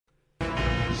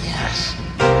Yes.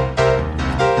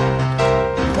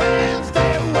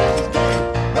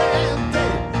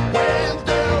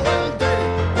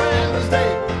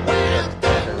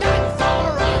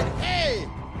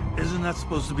 Isn't that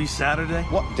supposed to be Saturday?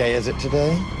 What day is it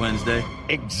today? Wednesday.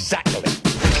 Exactly.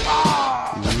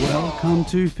 Welcome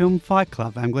to Film Fight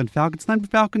Club. I'm Glenn Falkenstein from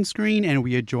Falcon Screen, and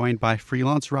we are joined by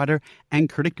freelance writer and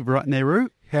critic Virat Nehru.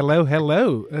 Hello,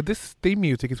 hello. This theme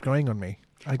music is growing on me,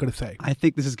 I gotta say. I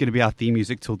think this is going to be our theme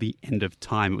music till the end of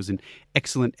time. It was an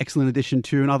excellent addition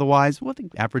to an otherwise, well, I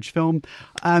think, average film.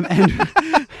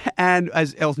 And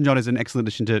as Elton John is an excellent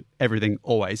addition to everything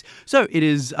always. So it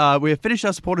is, we have finished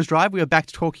our supporters drive. We are back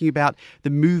to talking about the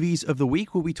movies of the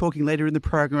week. We'll be talking later in the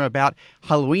program about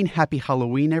Halloween. Happy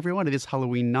Halloween, everyone. It is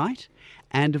Halloween night.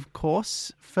 And, of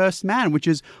course, First Man, which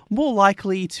is more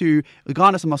likely to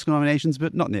garner some Oscar nominations,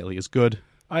 but not nearly as good.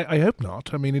 I hope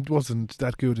not. I mean, it wasn't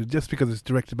that good just because it's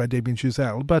directed by Damien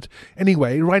Chazelle. But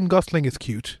anyway, Ryan Gosling is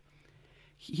cute.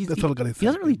 That's all I got to say. He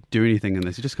doesn't really do anything in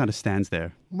this. He just kind of stands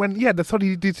there. That's all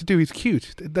he needs to do. He's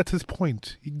cute. That's his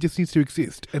point. He just needs to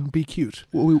exist and be cute.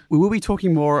 We will be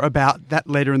talking more about that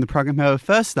later in the program. However,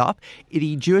 first up,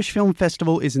 the Jewish Film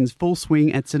Festival is in full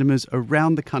swing at cinemas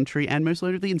around the country and most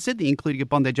notably in Sydney, including at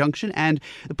Bondi Junction and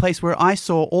the place where I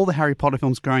saw all the Harry Potter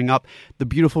films growing up, the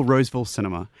beautiful Roseville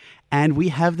Cinema. And we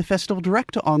have the festival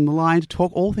director on the line to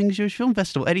talk all things Jewish Film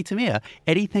Festival, Eddie Tamir.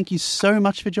 Eddie, thank you so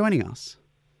much for joining us.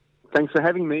 Thanks for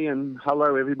having me, and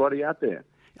hello, everybody out there.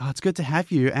 Oh, it's good to have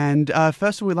you. And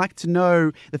first of all, we'd like to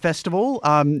know the festival.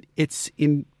 It's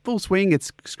in full swing.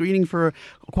 It's screening for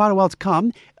quite a while to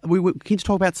come. We were keen to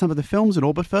talk about some of the films and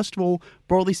all, but first of all,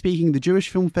 broadly speaking, the Jewish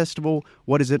Film Festival,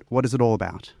 what is it? What is it all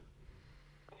about?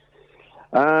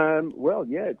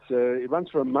 It runs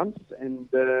for a month, and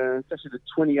it's actually the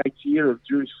 28th year of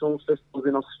Jewish Film Festivals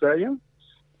in Australia,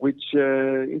 which,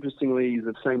 interestingly, is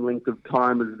the same length of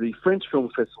time as the French Film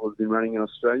Festival has been running in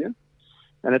Australia.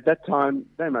 And at that time,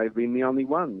 they may have been the only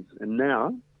ones. And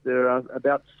now there are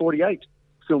about 48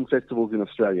 film festivals in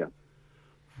Australia.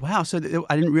 Wow! So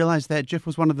I didn't realise that Jeff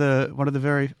was one of the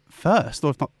very first,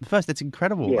 or if not the first. That's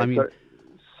incredible. Yeah,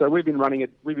 so we've been running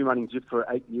it. We've been running Jeff for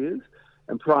 8 years,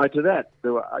 and prior to that,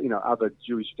 there were other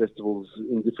Jewish festivals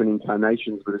in different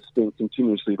incarnations, but it's been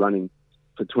continuously running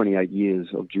for 28 years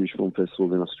of Jewish film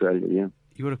festivals in Australia, yeah.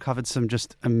 You would have covered some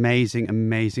just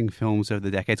amazing films over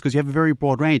the decades because you have a very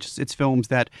broad range. It's films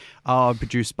that are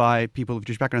produced by people of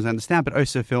Jewish backgrounds, I understand, but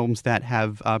also films that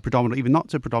have predominant, even not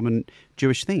so predominant,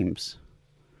 Jewish themes.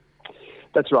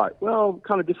 That's right. Well,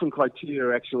 kind of different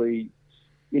criteria, actually,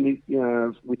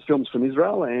 with films from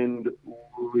Israel and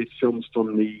with films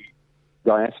from the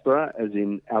diaspora, as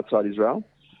in outside Israel.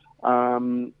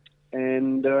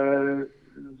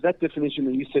 That definition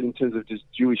that you said in terms of just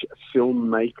Jewish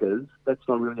filmmakers, that's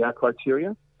not really our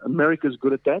criteria. America's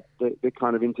good at that. They're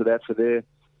kind of into that for their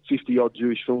 50-odd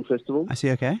Jewish film festivals. I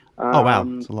see, okay. Oh, wow,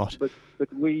 that's a lot. But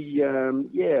we,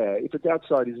 if it's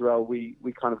outside Israel, we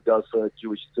kind of go for a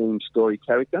Jewish-themed story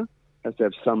character. Has to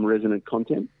have some resonant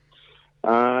content.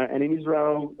 And in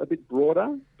Israel, a bit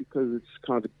broader, because it's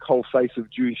kind of the coalface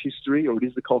of Jewish history, or it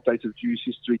is the coalface of Jewish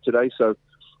history today, so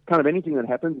kind of anything that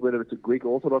happens, whether it's a Greek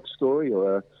Orthodox story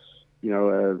or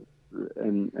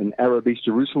an Arab East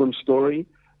Jerusalem story,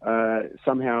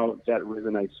 somehow that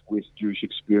resonates with Jewish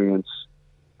experience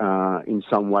in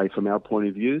some way from our point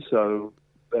of view. So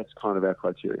that's kind of our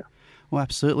criteria. Well,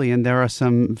 absolutely. And there are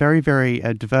some very, very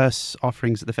diverse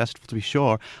offerings at the festival, to be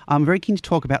sure. I'm very keen to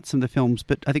talk about some of the films,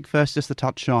 but I think first just to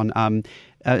touch on,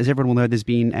 as everyone will know, there's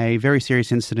been a very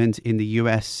serious incident in the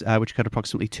US, which occurred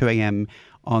approximately 2 a.m.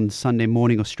 on Sunday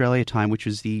morning, Australia time, which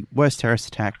was the worst terrorist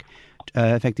attack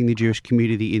affecting the Jewish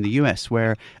community in the US,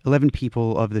 where 11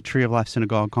 people of the Tree of Life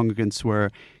Synagogue congregants were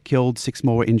killed, 6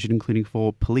 more were injured, including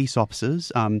 4 police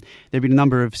officers. There have been a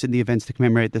number of Sydney events to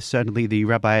commemorate this. Certainly the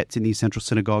rabbi at Sydney Central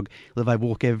Synagogue, Levi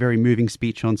Wolf, gave a very moving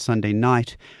speech on Sunday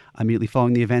night immediately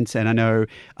following the events. And I know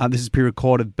this is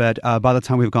pre-recorded, but by the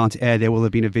time we've gone to air, there will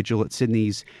have been a vigil at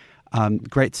Sydney's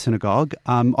great synagogue.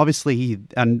 Obviously,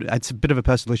 and it's a bit of a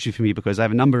personal issue for me because I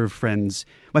have a number of friends.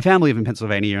 My family live in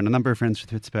Pennsylvania and a number of friends from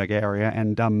the Pittsburgh area.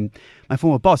 And my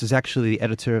former boss is actually the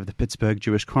editor of the Pittsburgh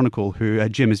Jewish Chronicle, who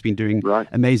Jim has been doing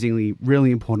amazingly,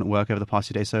 really important work over the past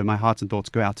few days. So my hearts and thoughts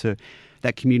go out to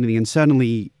that community. And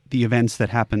certainly the events that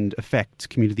happened affect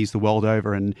communities the world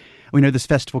over. And we know this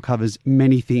festival covers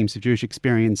many themes of Jewish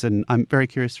experience. And I'm very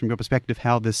curious from your perspective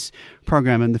how this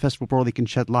program and the festival broadly can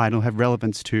shed light and have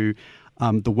relevance to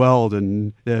the world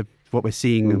and what we're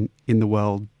seeing in the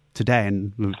world today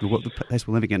and the place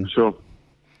we're living in. Sure.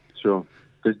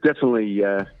 There's definitely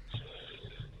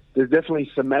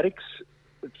thematics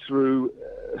through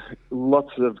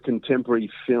lots of contemporary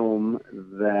film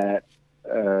that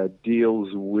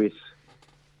deals with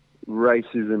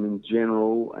racism in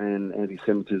general and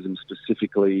anti-Semitism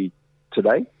specifically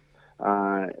today,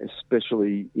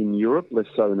 especially in Europe, less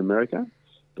so in America,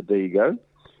 but there you go.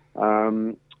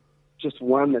 Just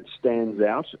one that stands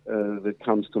out that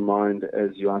comes to mind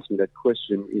as you ask me that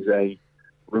question is a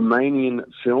Romanian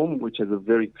film which has a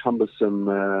very cumbersome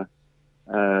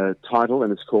title,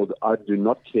 and it's called I Do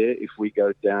Not Care If We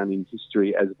Go Down in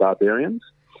History as Barbarians.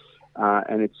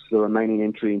 And it's the Romanian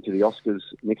entry into the Oscars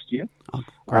next year,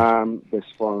 best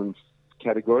foreign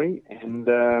category. And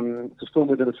it's a film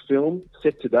within a film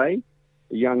set today.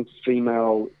 A young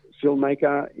female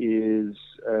filmmaker is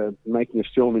making a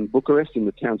film in Bucharest, in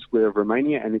the town square of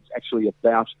Romania, and it's actually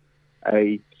about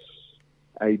a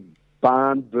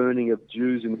barn burning of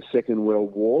Jews in the Second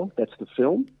World War. That's the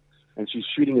film, and she's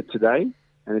shooting it today,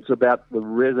 and it's about the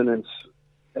resonance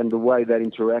and the way that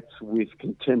interacts with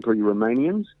contemporary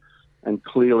Romanians, and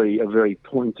clearly a very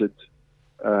pointed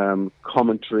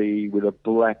commentary with a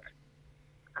black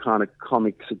kind of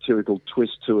comic satirical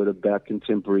twist to it about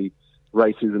contemporary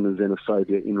racism and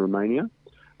xenophobia in Romania,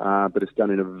 but it's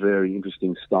done in a very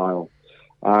interesting style.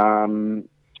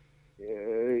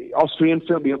 Austrian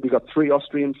film, we've got 3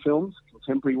 Austrian films,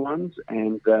 contemporary ones,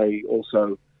 and they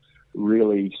also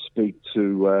really speak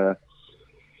to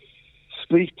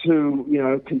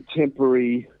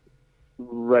contemporary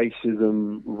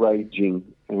racism raging,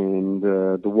 and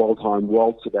the Waldheim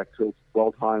Waltz about Kurt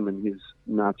Waldheim and his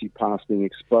Nazi past being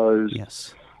exposed,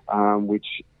 Yes.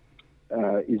 Which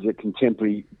is a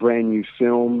contemporary brand new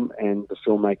film, and the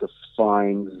filmmaker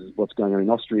finds what's going on in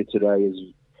Austria today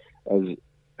as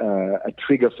a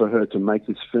trigger for her to make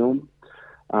this film.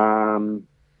 And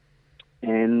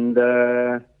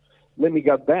let me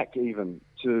go back even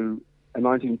to a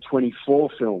 1924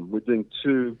 film. We're doing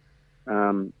 2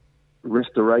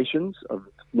 restorations of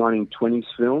 1920s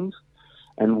films,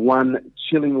 and one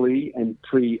chillingly and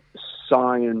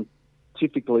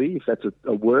pre-scientifically, if that's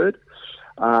a word,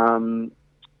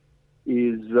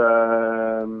 is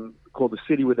called The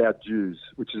City Without Jews,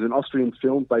 which is an Austrian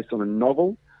film based on a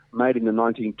novel made in the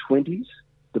 1920s.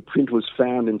 The print was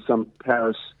found in some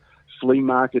Paris flea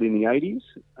market in the 80s,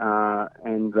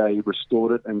 and they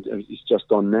restored it, and it's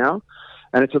just on now.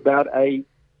 And it's about a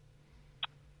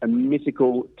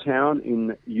mythical town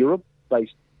in Europe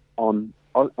based on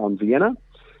Vienna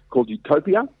called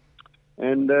Utopia.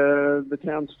 And the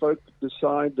townsfolk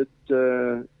decide that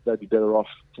they'd be better off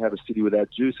to have a city without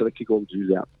Jews, so they kick all the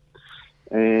Jews out.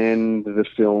 And the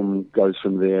film goes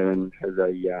from there and has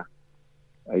a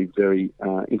very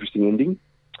interesting ending.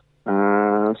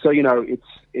 So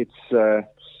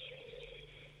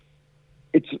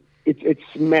it's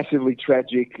massively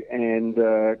tragic, and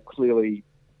clearly,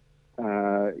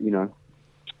 the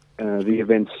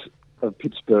events of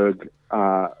Pittsburgh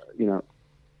are,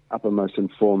 uppermost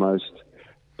and foremost,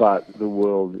 but the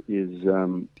world is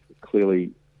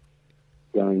clearly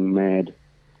going mad.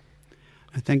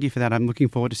 Thank you for that. I'm looking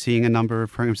forward to seeing a number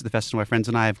of programs at the festival. My friends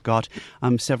and I have got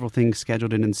several things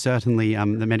scheduled in, and certainly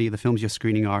many of the films you're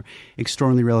screening are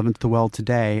extraordinarily relevant to the world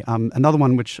today. Another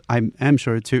one which I am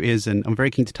sure too is, and I'm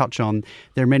very keen to touch on,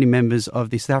 there are many members of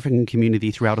the South African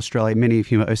community throughout Australia, many of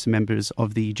whom are also members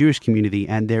of the Jewish community,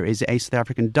 and there is a South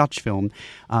African Dutch film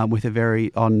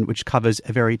which covers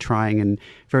a very trying and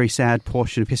very sad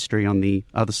portion of history on the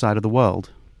other side of the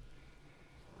world.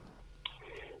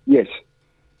 Yes.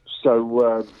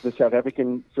 So the South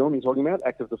African film you're talking about,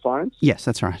 Act of Defiance? Yes,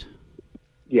 that's right.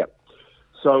 Yeah.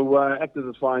 So Act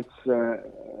of Defiance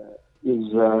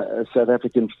is a South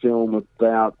African film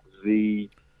about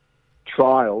the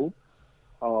trial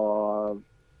of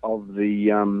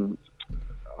 10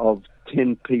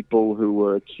 people who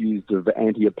were accused of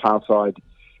anti-apartheid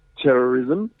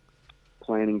terrorism,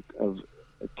 planning of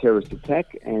a terrorist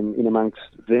attack, and in amongst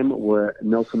them were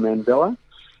Nelson Mandela.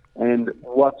 And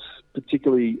what's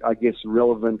particularly, I guess,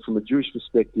 relevant from a Jewish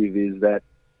perspective is that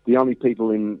all the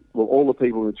people in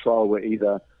the trial were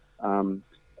either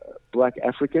black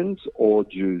Africans or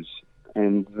Jews,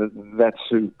 and that's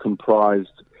who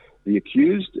comprised the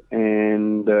accused.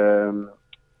 And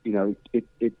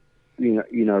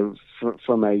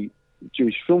from a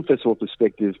Jewish film festival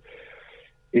perspective,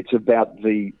 it's about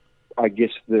the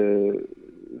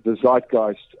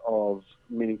zeitgeist of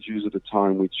many Jews at the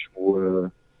time, which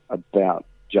were about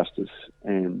justice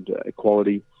and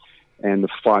equality, and the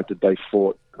fight that they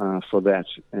fought for that.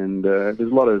 And there's a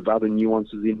lot of other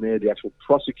nuances in there. The actual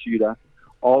prosecutor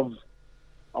of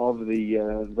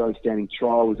the very standing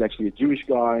trial was actually a Jewish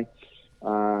guy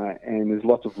and there's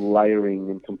lots of layering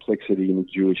and complexity in the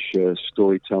Jewish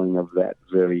storytelling of that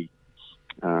very,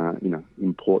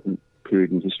 important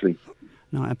period in history.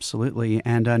 No, absolutely.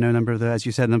 And I know a number of as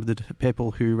you said, a number of the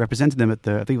people who represented them at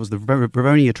I think it was the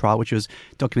Ravonia trial, which was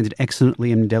documented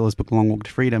excellently in Mandela's book, Long Walk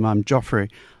to Freedom, Joffrey,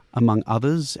 among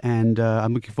others. And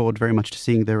I'm looking forward very much to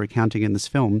seeing their recounting in this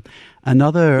film.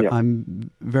 Another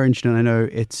I'm very interested in, I know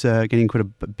it's getting quite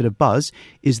a bit of buzz,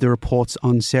 is the reports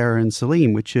on Sarah and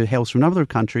Salim, which hails from a number of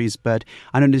countries. But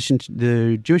I know in addition to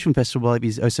the Jewish Film Festival,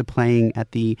 he's also playing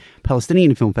at the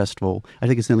Palestinian Film Festival. I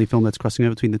think it's the only film that's crossing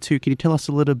over between the two. Can you tell us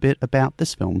a little bit about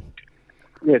this film?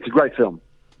 Yeah, it's a great film.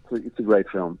 It's a great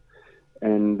film.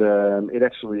 And it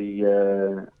actually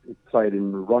it played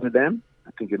in Rotterdam.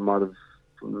 I think it might have,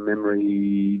 from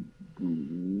memory,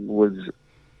 was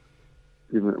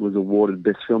awarded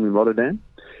Best Film in Rotterdam.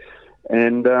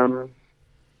 And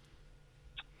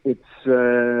it's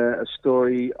a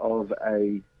story of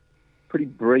a pretty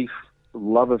brief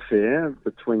love affair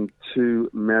between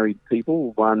two married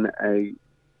people, one a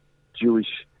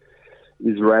Jewish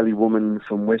Israeli woman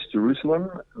from West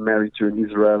Jerusalem, married to an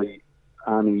Israeli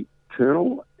army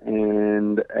colonel,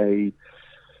 and a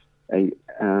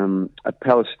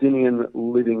Palestinian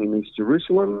living in East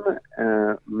Jerusalem,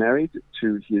 married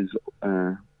to his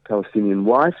Palestinian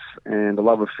wife, and the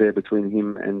love affair between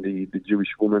him and the Jewish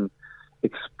woman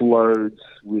explodes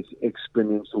with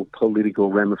exponential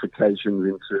political ramifications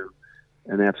into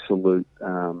an absolute,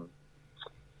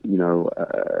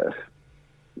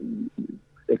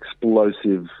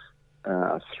 explosive,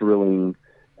 thrilling,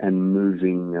 and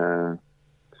moving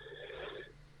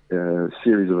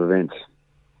series of events.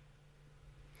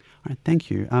 All right, thank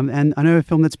you. And I know a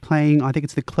film that's playing, I think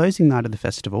it's the closing night of the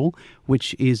festival,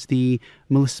 which is the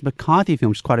Melissa McCarthy film,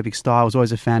 which is quite a big star. I was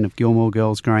always a fan of Gilmore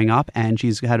Girls growing up, and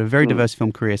she's had a very diverse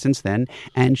film career since then.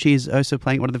 And she's also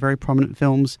playing one of the very prominent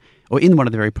films, or in one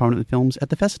of the very prominent films at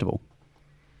the festival.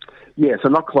 Yeah, so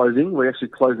not closing. We're actually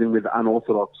closing with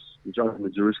Unorthodox, which is in the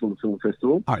Jerusalem Film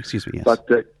Festival. Oh, excuse me, yes. But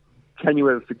Can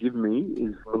You Ever Forgive Me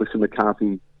is Melissa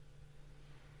McCarthy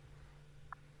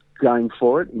going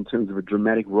for it in terms of a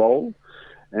dramatic role,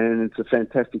 and it's a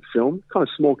fantastic film, kind of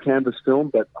small canvas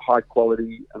film, but high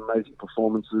quality, amazing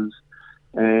performances,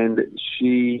 and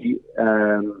she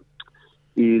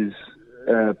is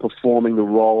performing the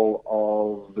role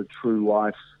of the true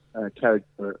life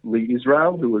character Lee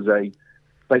Israel, who was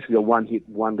basically a one-hit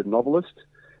wonder novelist,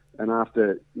 and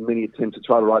after many attempts to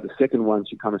try to write the second one,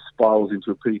 she kind of spirals into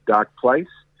a pretty dark place,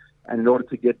 and in order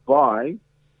to get by,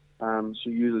 she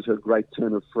uses her great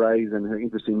turn of phrase and her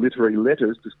interesting literary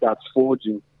letters to start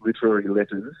forging literary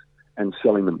letters and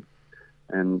selling them,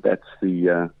 and that's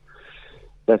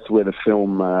where the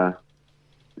film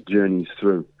journeys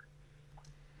through.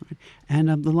 And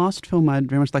the last film I'd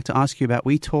very much like to ask you about,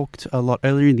 we talked a lot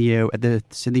earlier in the year at the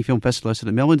Sydney Film Festival, so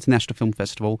the Melbourne International Film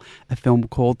Festival, a film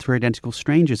called Three Identical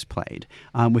Strangers played,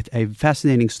 with a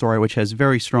fascinating story which has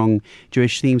very strong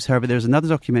Jewish themes. However, there's another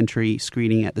documentary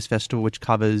screening at this festival which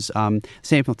covers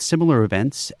same, not similar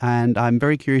events, and I'm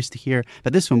very curious to hear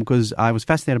about this one because I was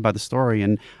fascinated by the story,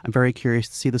 and I'm very curious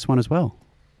to see this one as well.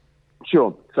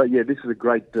 Sure. So, yeah, this is a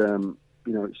great...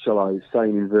 shall I say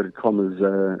in inverted commas,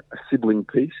 a sibling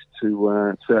piece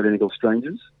to Three Identical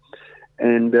Strangers.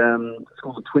 And it's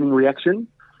called The Twinning Reaction.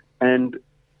 And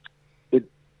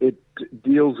it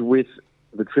deals with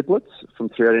the triplets from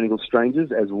Three Identical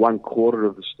Strangers as 1/4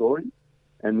 of the story.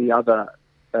 And the other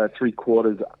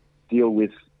 3/4 deal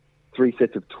with 3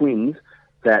 sets of twins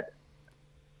that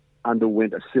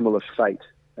underwent a similar fate,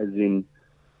 as in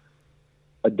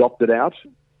adopted out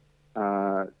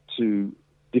to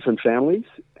different families,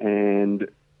 and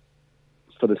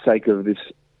for the sake of this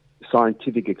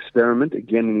scientific experiment,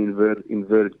 again in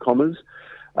inverted commas,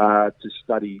 to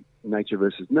study nature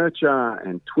versus nurture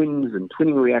and twins and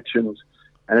twinning reactions.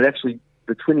 And it actually,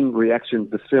 the twinning reactions,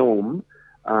 the film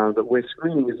that we're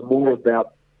screening, is more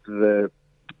about the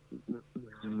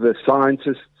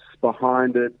scientists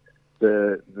behind it,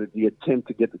 the attempt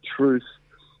to get the truth,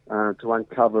 to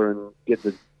uncover and get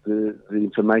the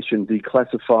information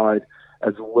declassified,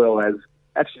 as well as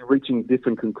actually reaching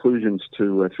different conclusions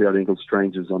to Three Identical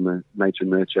Strangers on the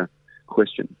nature-nurture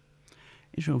question.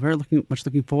 Sure, very much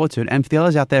looking forward to it. And for the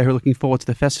others out there who are looking forward to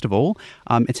the festival,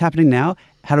 it's happening now.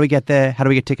 How do we get there? How do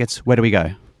we get tickets? Where do we go?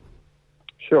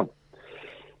 Sure.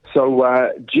 So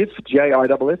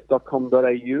jiff.com.au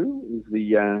is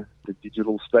the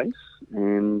digital space,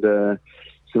 and you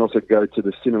can also go to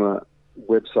the cinema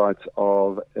websites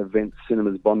of Event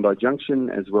Cinemas Bondi Junction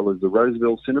as well as the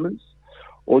Roseville Cinemas,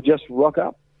 or just rock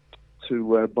up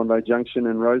to Bondi Junction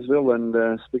and Roseville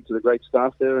and speak to the great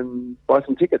staff there and buy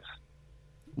some tickets.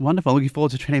 Wonderful. Looking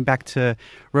forward to returning back to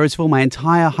Roseville. My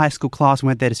entire high school class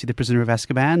went there to see The Prisoner of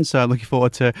Azkaban, so I'm looking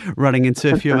forward to running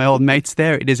into a few of my old mates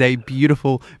there. It is a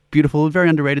beautiful, beautiful, very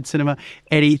underrated cinema.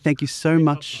 Eddie, thank you so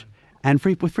much. And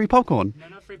free popcorn. No,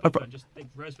 not free popcorn. Just think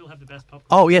Roseville have the best popcorn.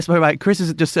 Oh, yes, right. Chris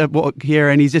is just here,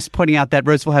 and he's just pointing out that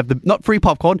Roseville have not free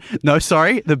popcorn. No,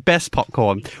 sorry, the best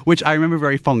popcorn, which I remember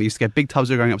very fondly. Used to get big tubs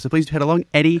of growing up. So please head along.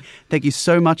 Eddie, thank you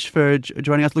so much for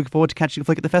joining us. Looking forward to catching a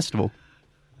flick at the festival.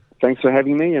 Thanks for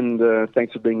having me, and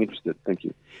thanks for being interested. Thank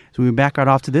you. So we'll be back right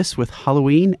after this with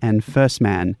Halloween and First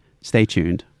Man. Stay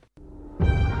tuned.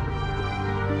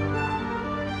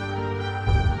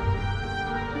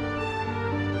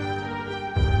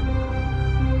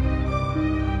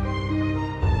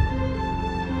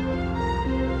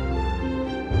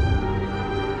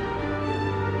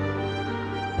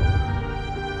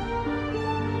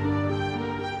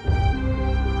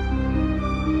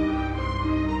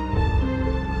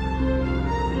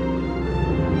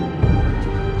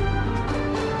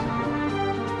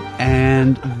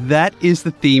 And that is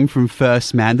the theme from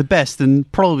First Man, the best and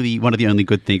probably one of the only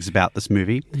good things about this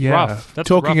movie. Yeah, Rough. That's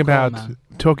talking a rough about call, man.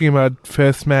 talking about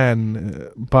First Man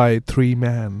by three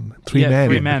men. Three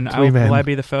men. Will I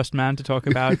be the first man to talk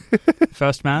about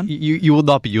First Man? You will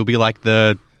not be. You'll be like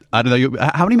the, I don't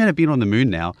know, how many men have been on the moon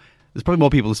now? There's probably more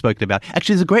people who've spoken about.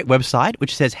 Actually, there's a great website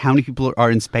which says how many people are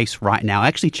in space right now. I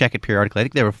actually check it periodically. I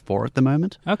think there are 4 at the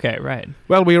moment. Okay, right.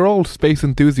 Well, we are all space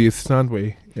enthusiasts, aren't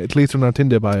we? At least on our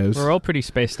Tinder bios. We're all pretty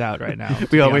spaced out right now.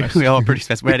 We are pretty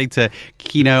spaced. We're heading to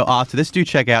Kino after this. Do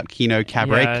check out Kino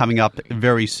Cabaret coming up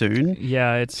very soon.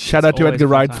 Yeah, it's Shout out to Edgar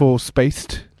Wright for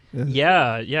Spaced.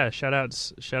 Yeah. Shout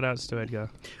outs to Edgar.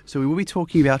 So we will be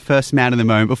talking about First Man in the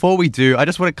moment. Before we do, I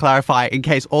just want to clarify, in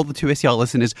case all the 2SEL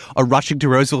listeners are rushing to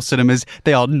Roseville cinemas,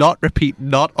 they are not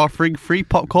offering free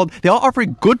popcorn. They are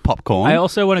offering good popcorn. I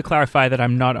also want to clarify that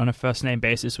I'm not on a first name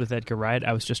basis with Edgar Wright.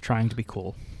 I was just trying to be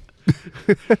cool.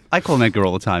 I call him Edgar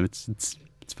all the time. It's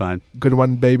fine. Good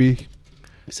one, baby.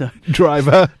 So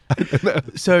Driver.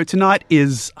 So tonight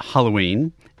is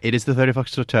Halloween. It is the 30th of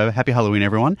October. Happy Halloween,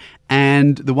 everyone.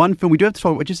 And the one film we do have to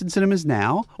talk about, which is in cinemas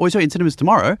now, in cinemas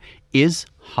tomorrow, is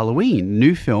Halloween.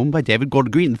 New film by David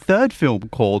Gordon Green. The third film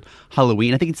called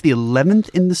Halloween. I think it's the 11th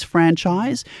in this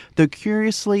franchise. Though,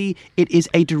 curiously, it is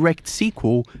a direct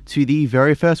sequel to the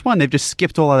very first one. They've just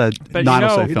skipped all other 9 or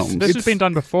so films. This has been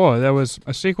done before. There was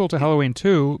a sequel to Halloween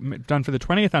 2 done for the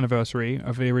 20th anniversary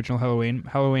of the original Halloween.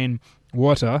 Halloween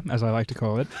Water, as I like to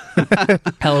call it.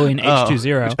 Halloween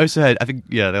H20. Which also had, I think,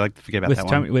 they like to forget about that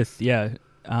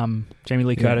one. Jamie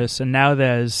Lee Curtis. And now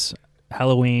there's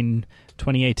Halloween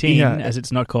 2018, as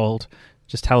it's not called,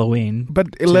 just Halloween. But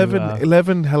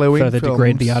 11 Halloween further films.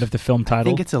 degrade the art of the film title. I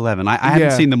think it's 11. I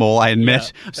haven't seen them all, I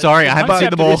admit. Sorry, I haven't seen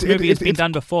them all. This movie has been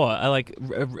done before. I like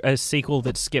a sequel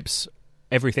that skips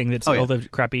everything that's all the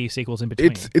crappy sequels in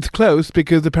between. It's close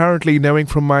because apparently, knowing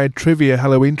from my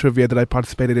Halloween trivia that I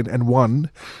participated in and won,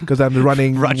 because I'm the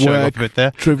running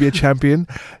work trivia champion,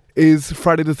 is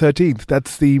Friday the 13th.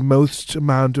 That's the most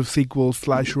amount of sequels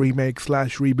 / remake /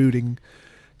 rebooting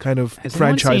kind of Has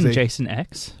franchising. anyone seen Jason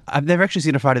X? I've never actually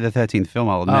seen a Friday the 13th film,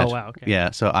 I'll admit. Oh, wow, okay.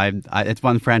 Yeah, so it's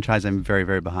one franchise I'm very,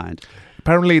 very behind.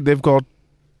 Apparently, they've got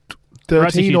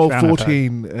 13 or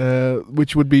 14,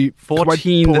 which would be 14 quite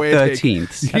the poetic.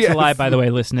 13th. That's a lie, by the way,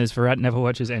 listeners. Farad never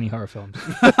watches any horror films.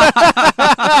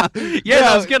 I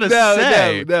was going to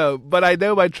say. No, but I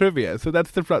know my trivia, so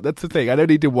that's the thing. I don't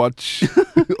need to watch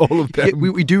all of them.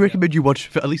 Yeah, we do recommend you watch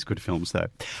at least good films, though.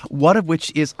 One of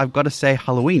which is, I've got to say,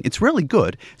 Halloween. It's really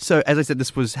good. So, as I said,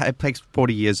 it takes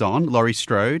 40 years on. Laurie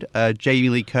Strode, Jamie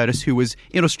Lee Curtis, who was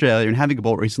in Australia and having a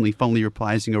ball recently, fondly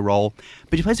reprising a role.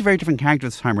 But she plays a very different character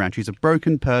this time around. She's a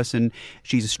broken person.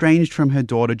 She's estranged from her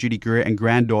daughter, Judy Greer, and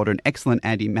granddaughter, an excellent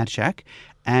Andy Matchak.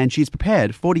 And she's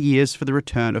prepared 40 years for the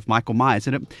return of Michael Myers.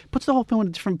 And it puts the whole film in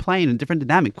a different plane and different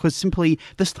dynamic, because simply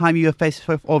this time you are faced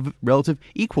of relative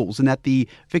equals, and that the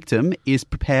victim is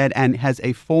prepared and has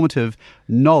a formative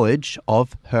knowledge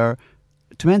of her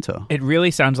tormentor. It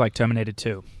really sounds like Terminator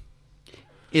 2.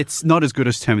 It's not as good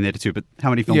as Terminator 2, but how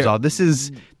many films are? This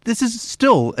is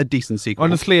still a decent sequel.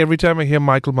 Honestly, every time I hear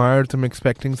Michael Myers, I'm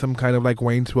expecting some kind of like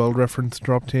Wayne's World reference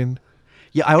dropped in.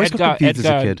 Yeah, I always got confused as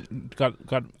a kid.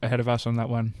 Got ahead of us on that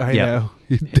one. I know.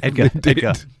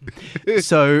 Edgar.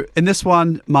 So in this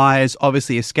one, Myers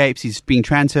obviously escapes. He's being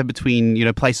transferred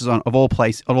between places of all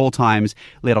times.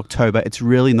 Late October. It's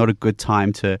really not a good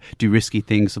time to do risky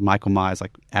things with Michael Myers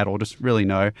at all. Just really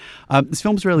no. This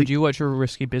film's really. Did you watch a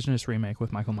Risky Business remake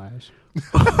with Michael Myers?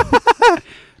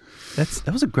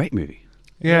 That was a great movie.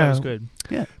 Yeah, it was good.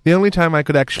 Yeah. The only time I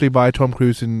could actually buy Tom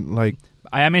Cruise in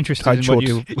I am interested in what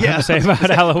you have to say about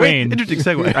Halloween. Interesting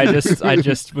segue. I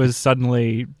just was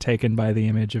suddenly taken by the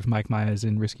image of Mike Myers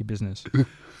in Risky Business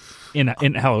in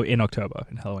October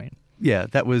in Halloween. Yeah,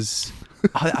 that was.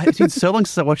 It's been so long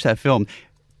since I watched that film.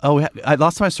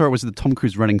 Last time I saw it was the Tom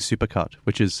Cruise running Supercut,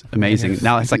 which is amazing. Yes.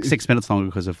 Now it's like 6 minutes longer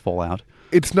because of Fallout.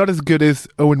 It's not as good as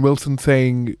Owen Wilson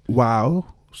saying "Wow,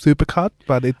 Supercut,"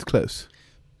 but it's close.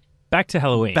 Back to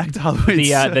Halloween.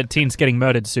 The Teens Getting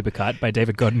Murdered Supercut by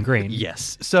David Gordon Green.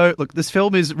 Yes. So, look, this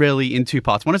film is really in two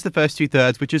parts. One is the first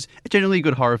 2/3, which is a generally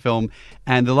good horror film,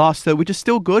 and the last third, which is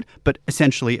still good, but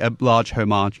essentially a large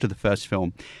homage to the first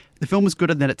film. The film is good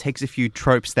in that it takes a few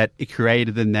tropes that it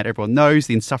created and that everyone knows.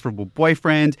 The insufferable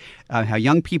boyfriend, how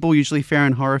young people usually fare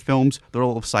in horror films, the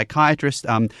role of psychiatrist,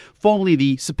 formerly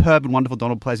the superb and wonderful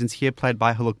Donald Pleasence, here played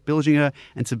by Haluk Bilginger,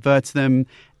 and subverts them.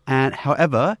 And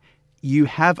however, you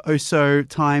have also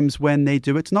times when they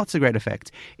do it to not so great effect.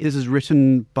 This is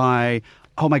written by,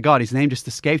 oh my God, his name just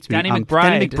escaped me. Danny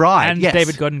McBride and yes.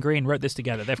 David Gordon Green wrote this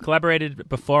together. They've collaborated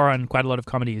before on quite a lot of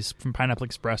comedies from Pineapple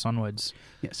Express onwards.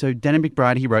 Yeah, so Danny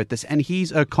McBride, he wrote this, and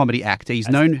he's a comedy actor. He's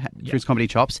known for his comedy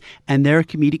chops, and there are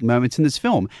comedic moments in this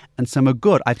film, and some are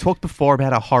good. I've talked before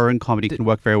about how horror and comedy can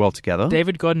work very well together.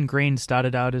 David Gordon Green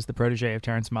started out as the protege of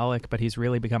Terrence Malick, but he's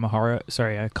really become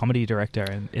a comedy director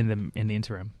in the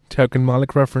interim. Token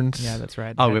Malick reference. Yeah, that's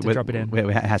right. Drop it in.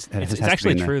 It's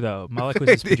actually true, though. Malick was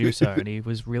his producer, and he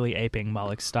was really aping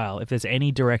Malick's style. If there's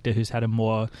any director who's had a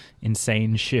more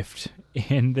insane shift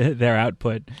in their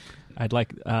output, I'd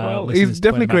like. He's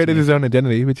definitely created his own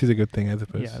identity, which is a good thing, I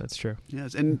suppose. Yeah, that's true.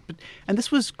 Yes, and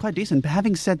this was quite decent. But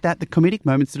having said that, the comedic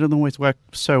moments didn't always work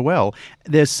so well.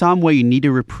 There's some where you need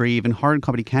a reprieve, and horror and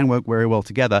comedy can work very well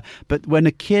together. But when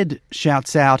a kid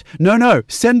shouts out, "No,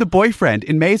 send the boyfriend,"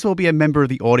 it may as well be a member of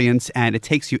the audience, and it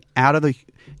takes you out of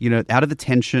the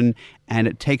tension, and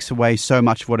it takes away so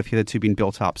much of what have hitherto been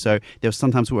built up. So there was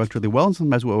sometimes it worked really well, and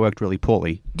sometimes it worked really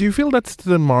poorly. Do you feel that's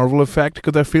the Marvel effect?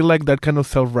 Because I feel like that kind of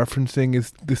self-referencing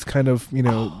is this kind of,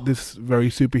 this very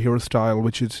superhero style,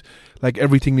 which is like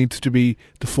everything needs to be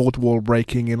the fourth wall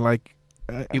breaking, and like...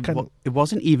 It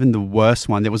wasn't even the worst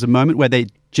one. There was a moment where they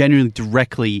genuinely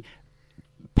directly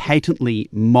patently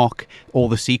mock all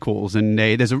the sequels, and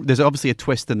there's obviously a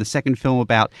twist in the second film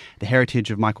about the heritage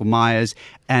of Michael Myers,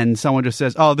 and someone just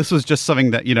says, "Oh, this was just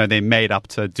something that they made up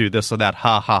to do this or that,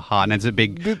 ha ha ha," and it's a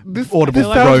big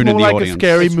audible groan in the like audience. A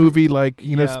scary movie,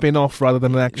 spin-off rather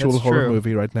than an actual horror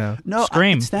movie right now. No,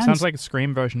 Scream sounds like a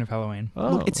Scream version of Halloween.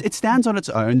 Oh. Look, it stands on its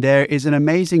own. There is an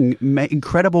amazing,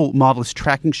 incredible, marvelous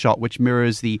tracking shot which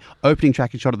mirrors the opening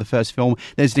tracking shot of the first film.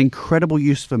 There's an incredible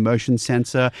use of a motion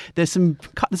sensor. There's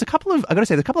a couple of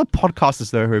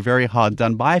podcasters though who are very hard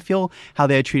done by. I feel how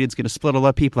they're treated is going to split a lot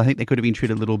of people. I think they could have been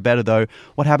treated a little better though.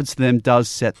 What happens to them does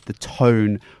set the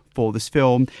tone for this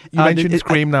film. You mentioned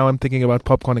Scream. Now I'm thinking about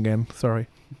popcorn again. Sorry.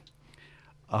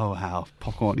 Oh wow,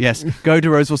 popcorn! Yes, go to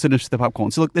Roseville Cinemas for the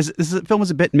popcorn. So look, this film was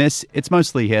a bit miss. It's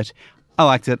mostly a hit. I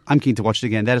liked it. I'm keen to watch it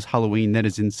again. That is Halloween. That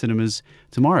is in cinemas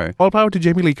tomorrow. All power to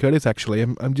Jamie Lee Curtis, actually.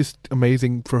 I'm just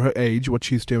amazing for her age, what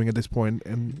she's doing at this point.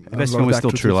 And the best film is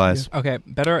still True Lies. Yeah. Okay,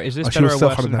 is this better or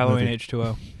worse than Halloween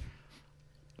H2O?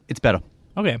 It's better.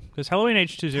 Okay, because Halloween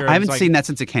H2O... I haven't seen that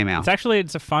since it came out.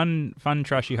 It's a fun,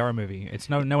 trashy horror movie. It's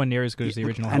nowhere near as good as the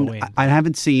original Halloween. I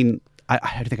haven't seen... I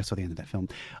don't think I saw the end of that film.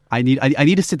 I need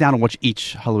to sit down and watch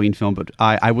each Halloween film, but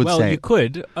I would say... Well, you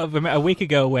could. A week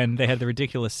ago when they had the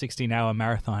ridiculous 16-hour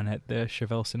marathon at the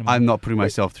Chevelle Cinema. I'm not putting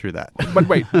myself through that. But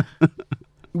wait.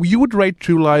 You would rate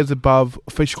True Lies above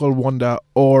Fish Called Wanda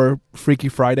or Freaky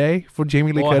Friday for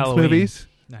Jamie Lee Curtis movies?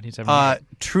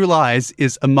 True Lies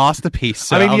is a masterpiece.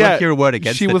 So I'll not hear a word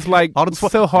against it. She was like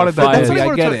so hard at that movie.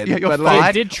 I get it.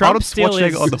 But did Trump steal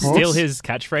his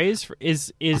catchphrase?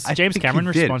 Is James Cameron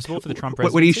responsible for the Trump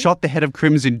presidency? When he shot the head of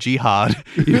Crimson Jihad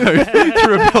through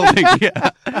a building?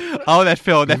 Yeah. Oh, that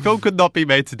film could not be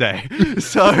made today.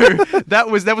 So that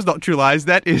was not True Lies.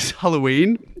 That is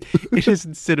Halloween. It is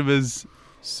in cinemas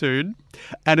soon,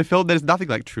 and a film that is nothing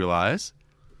like True Lies.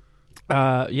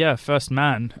 First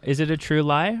Man. Is it a true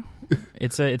lie?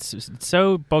 It's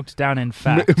so bogged down in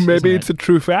fact. Maybe it's a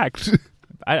true fact.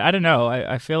 I don't know.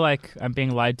 I feel like I'm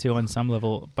being lied to on some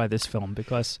level by this film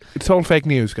because it's all fake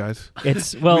news, guys.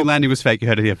 Moon landing was fake. You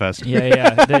heard it here first.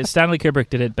 Yeah. Stanley Kubrick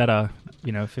did it better,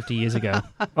 50 years ago.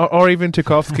 or even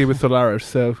Tarkovsky with Solaris.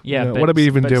 So what are we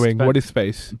even doing? What is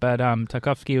space? But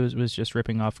Tarkovsky was just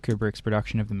ripping off Kubrick's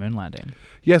production of the moon landing.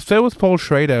 Yes, so was Paul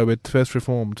Schrader with First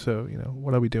Reformed. So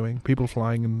what are we doing? People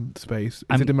flying in space.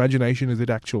 Is it imagination? Is it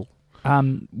actual?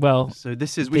 So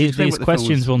these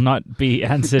questions will not be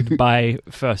answered by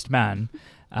First Man.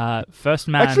 First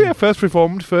Man. Actually, First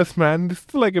Reformed, First Man. This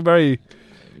is like a very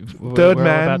Third we're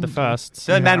Man. all about the firsts.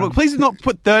 Third Man. Well, please do not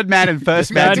put Third Man and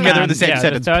First Man Third together Man, in the same yeah, the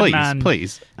sentence. Third Please, Man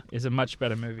please. is a much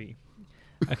better movie.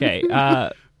 Okay,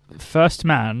 First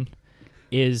Man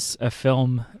is a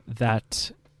film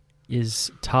that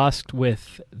is tasked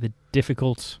with the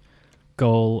difficult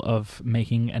goal of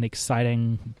making an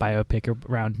exciting biopic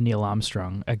around Neil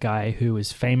Armstrong, a guy who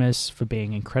is famous for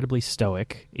being incredibly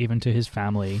stoic, even to his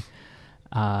family,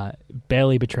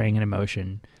 barely betraying an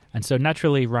emotion. And so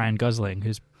naturally, Ryan Gosling,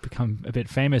 who's become a bit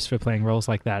famous for playing roles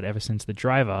like that ever since The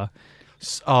Driver.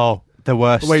 Oh, the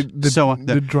worst. Wait, the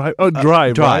Drive. Oh,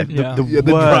 Drive. Drive. Right? Yeah. The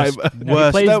worst. Drive. No,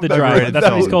 he plays The Driver. That's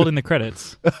what he's called in the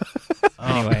credits.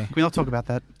 Anyway. Can we not talk about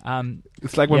that?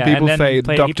 It's like when yeah, people and then say he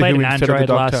Doctor played Who an instead of the android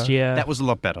Doctor. last year. That was a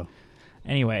lot better.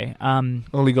 Anyway.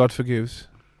 Only God forgives.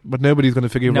 But nobody's going to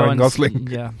forgive Ryan Gosling.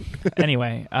 Yeah.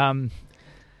 Anyway.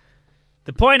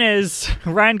 The point is,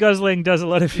 Ryan Gosling does a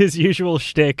lot of his usual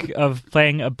shtick of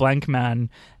playing a blank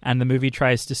man, and the movie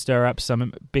tries to stir up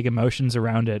some big emotions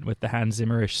around it with the Hans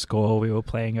Zimmerish score we were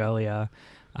playing earlier.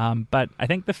 But I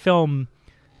think the film,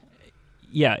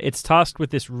 it's tasked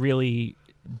with this really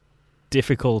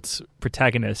difficult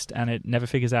protagonist, and it never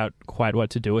figures out quite what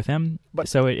to do with him.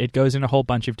 So it goes in a whole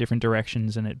bunch of different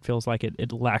directions, and it feels like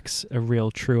it lacks a real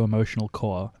true emotional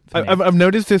core. I've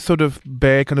noticed this sort of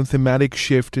bare kind of thematic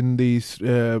shift in these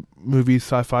movies,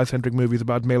 sci-fi centric movies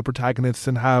about male protagonists,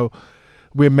 and how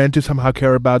we're meant to somehow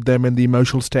care about them and the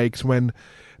emotional stakes when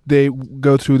they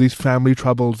go through these family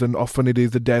troubles, and often it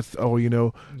is the death or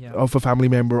of a family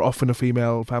member, often a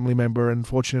female family member.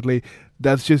 Unfortunately,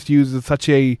 that's just used as such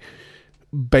a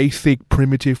basic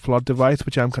primitive plot device,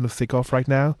 which I'm kind of sick of right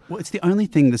now. Well, it's the only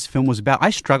thing this film was about. I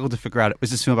struggled to figure out,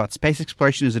 was this film about space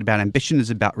exploration? Is it about ambition? Is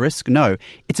it about risk? No,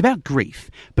 it's about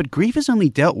grief. But grief is only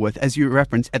dealt with, as you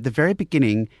referenced, at the very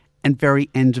beginning and very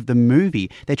end of the movie.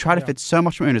 They try to fit so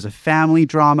much more in as a family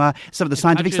drama. Some of the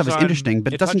scientific stuff is interesting,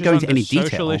 but it doesn't go into any detail.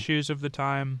 Social issues of the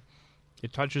time.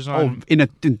 It touches on... in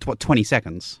 20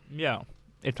 seconds. Yeah.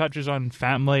 It touches on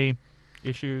family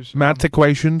issues. Maths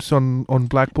equations on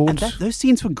blackboards. Those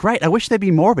scenes were great. I wish there'd be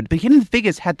more of it. But Hidden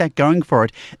Figures had that going for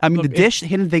it. I mean,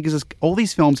 Hidden Figures, all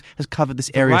these films has covered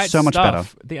this area so much better.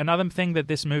 Another thing that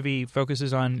this movie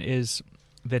focuses on is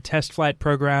the test flight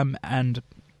program and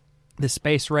the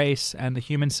space race and the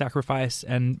human sacrifice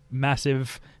and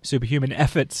massive superhuman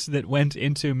efforts that went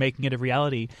into making it a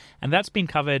reality. And that's been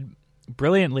covered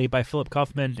brilliantly by Philip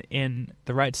Kaufman in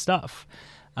The Right Stuff.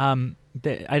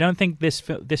 I don't think this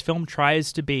film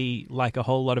tries to be like a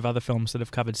whole lot of other films that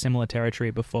have covered similar territory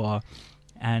before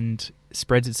and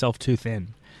spreads itself too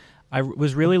thin. I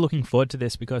was really looking forward to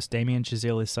this because Damien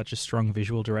Chazelle is such a strong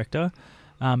visual director.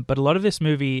 But a lot of this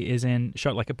movie is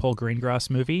shot like a Paul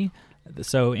Greengrass movie,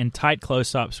 so in tight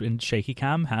close-ups in shaky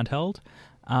cam, handheld.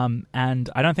 And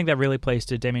I don't think that really plays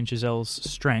to Damien Chazelle's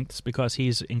strengths because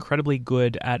he's incredibly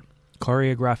good at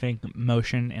choreographing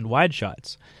motion in wide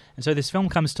shots. And so this film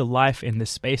comes to life in the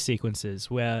space sequences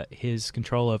where his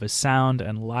control over sound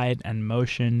and light and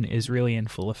motion is really in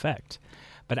full effect.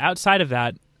 But outside of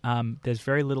that, there's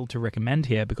very little to recommend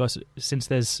here because since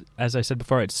there's, as I said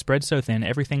before, it's spread so thin,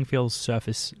 everything feels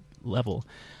surface level.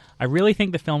 I really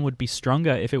think the film would be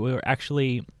stronger if it were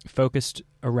actually focused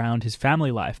around his family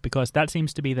life because that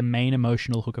seems to be the main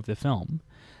emotional hook of the film.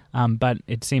 But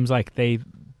it seems like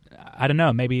I don't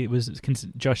know, maybe it was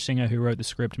Josh Singer who wrote the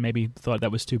script, maybe thought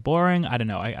that was too boring. I don't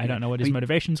know. I don't know what his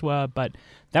motivations were, but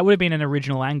that would have been an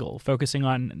original angle, focusing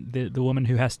on the woman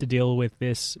who has to deal with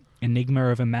this enigma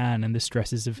of a man and the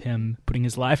stresses of him putting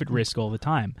his life at risk all the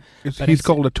time. He's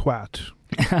called a twat.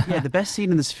 Yeah, the best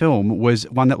scene in this film was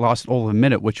one that lasted all of a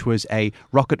minute, which was a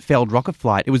failed rocket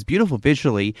flight. It was beautiful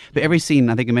visually, but every scene,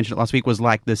 I think I mentioned it last week, was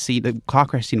like the car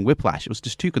crash scene in Whiplash. It was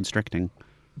just too constricting.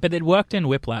 But it worked in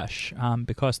Whiplash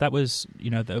because that was,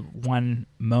 the one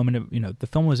moment of, the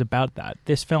film was about that.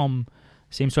 This film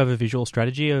seems to have a visual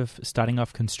strategy of starting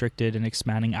off constricted and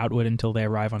expanding outward until they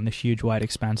arrive on this huge wide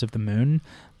expanse of the moon.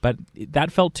 But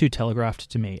that felt too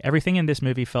telegraphed to me. Everything in this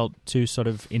movie felt too sort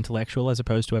of intellectual as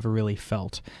opposed to ever really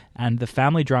felt. And the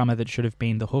family drama that should have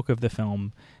been the hook of the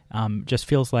film just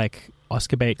feels like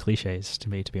Oscar bait cliches to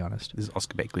me, to be honest. This is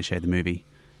Oscar bait cliche, the movie.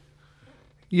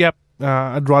 Yep.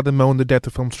 I'd rather moan the death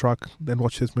of Filmstruck than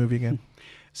watch this movie again.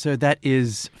 So that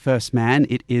is First Man.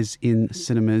 It is in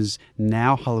cinemas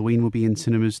now. Halloween will be in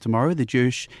cinemas tomorrow. The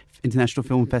Jewish International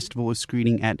Film Festival is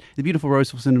screening at the beautiful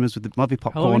Roseville Cinemas with the lovely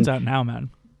popcorn. Halloween's out now,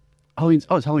 man. Halloween's...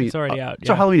 Oh, it's Halloween. It's already out.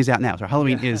 So Yeah. Halloween is out now. So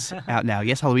Halloween is out now.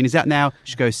 Yes, Halloween is out now. You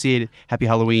should go see it. Happy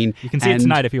Halloween. You can see it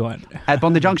tonight if you want. At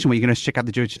Bondi Junction, where you're going to check out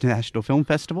the Jewish International Film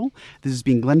Festival. This has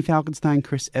been Glenn Falkenstein,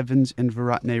 Chris Evans, and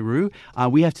Virat Nehru.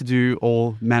 We have to do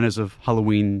all manners of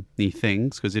Halloween-y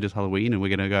things because it is Halloween, and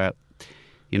we're going to go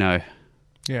out,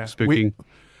 spooking.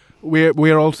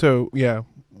 We're also,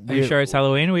 Are you sure it's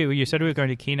Halloween? You said we were going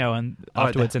to Kino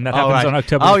afterwards, and that Oh, happens right. on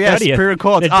October 30th. Oh, yes,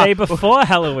 pre-record. The day before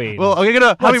Halloween. Well, we're going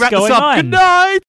to What's wrap this going up. on? Good night!